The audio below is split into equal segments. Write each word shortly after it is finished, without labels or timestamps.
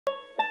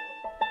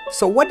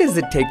So what does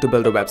it take to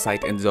build a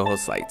website in Zoho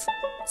Sites?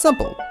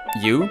 Simple.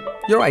 You,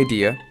 your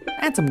idea,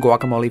 and some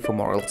guacamole for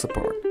moral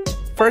support.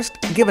 First,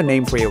 give a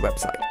name for your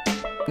website.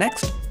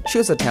 Next,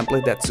 choose a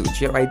template that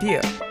suits your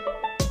idea.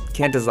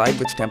 Can't decide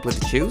which template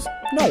to choose?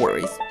 No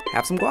worries,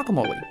 have some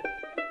guacamole.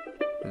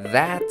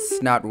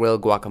 That's not real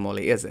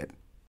guacamole, is it?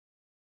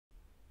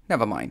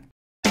 Never mind.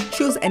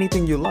 Choose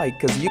anything you like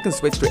because you can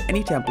switch to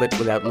any template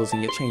without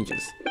losing your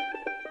changes.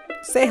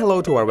 Say hello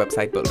to our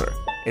website builder.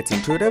 It's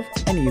intuitive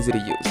and easy to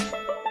use.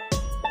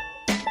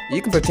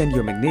 You can pretend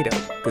you're Magneto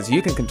because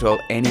you can control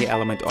any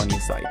element on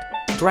your site.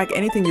 Drag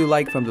anything you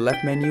like from the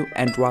left menu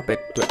and drop it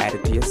to add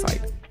it to your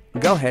site.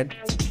 Go ahead,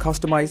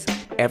 customize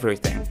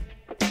everything.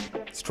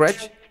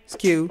 Stretch,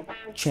 skew,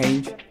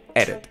 change,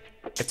 edit.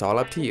 It's all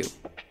up to you.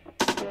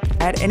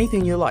 Add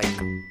anything you like.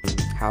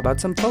 How about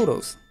some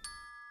photos?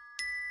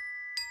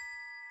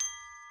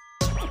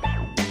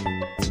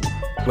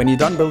 When you're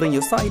done building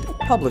your site,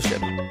 publish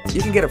it.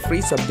 You can get a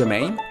free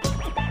subdomain,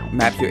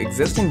 map your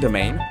existing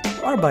domain,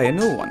 or buy a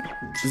new one.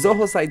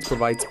 Zoho Sites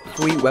provides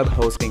free web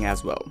hosting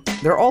as well.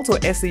 There are also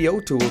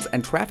SEO tools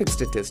and traffic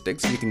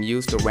statistics you can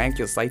use to rank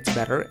your sites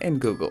better in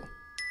Google.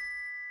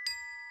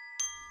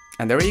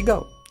 And there you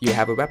go. You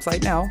have a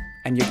website now,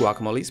 and your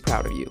guacamole is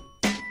proud of you.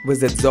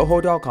 Visit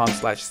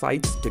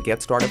zoho.com/sites to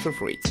get started for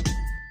free.